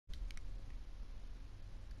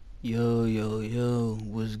Yo, yo, yo,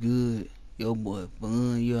 what's good? Yo, boy,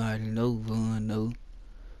 Vaughn, you already know Vaughn, though.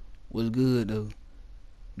 What's good, though?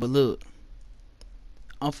 But look,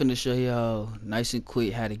 I'm finna show y'all nice and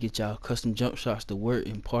quick how to get y'all custom jump shots to work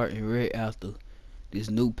in part and red after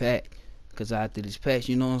this new pack. Cause after this patch,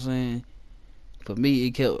 you know what I'm saying? For me,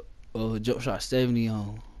 it kept jump shot 70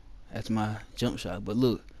 on. That's my jump shot. But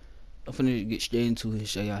look, I'm finna get straight into it and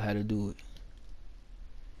show y'all how to do it.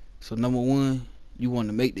 So, number one, you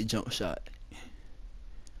wanna make the jump shot.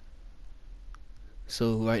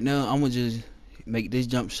 So right now I'm gonna just make this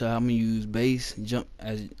jump shot. I'm gonna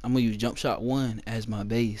use jump shot 1 as my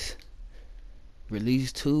base,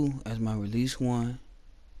 release 2 as my release 1,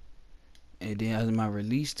 and then as my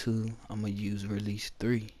release 2 I'm gonna use release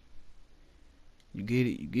 3. You get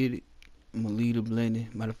it? You get it? I'm gonna leave the blending.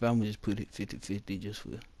 Matter of fact, I'm gonna just put it 50-50 just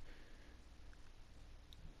for.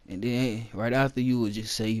 And then right after you will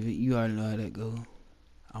just save it. You already know how that go.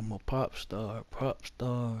 I'm a pop star. So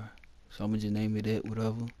I'm gonna just name it that,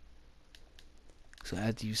 whatever. So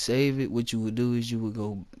after you save it, what you would do is you would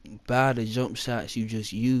go buy the jump shots you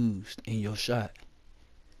just used in your shot.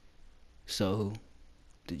 So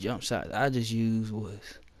the jump shot I just used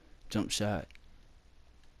was jump shot.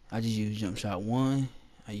 I just used jump shot 1.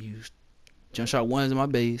 I used jump shot 1 as my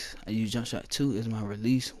base. I used jump shot 2 as my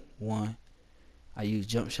release 1. I used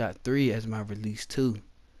jump shot 3 as my release 2.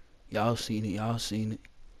 Y'all seen it.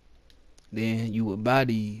 Then you would buy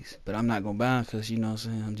these, but I'm not gonna buy them because you know what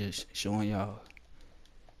I'm saying, I'm just showing y'all.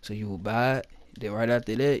 So you would buy it. Then right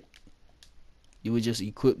after that, you would just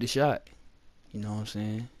equip the shot. You know what I'm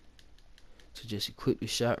saying? So just equip the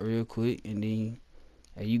shot real quick, and then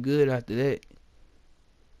you good after that.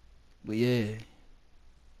 But yeah,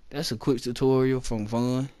 that's a quick tutorial from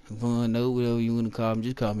Vaughn. Vaughn, though, whatever you wanna call him,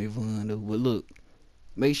 just call me Vaughn, though. But look,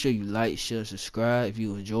 make sure you like, share, subscribe if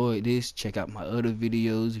you enjoyed this. Check out my other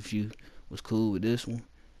videos if you was cool with this one.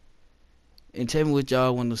 And tell me what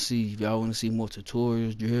y'all want to see. If y'all want to see more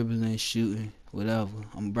tutorials, dribbling, shooting, whatever,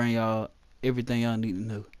 I'm gonna bring y'all everything y'all need to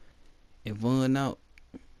know. And Vaughn out.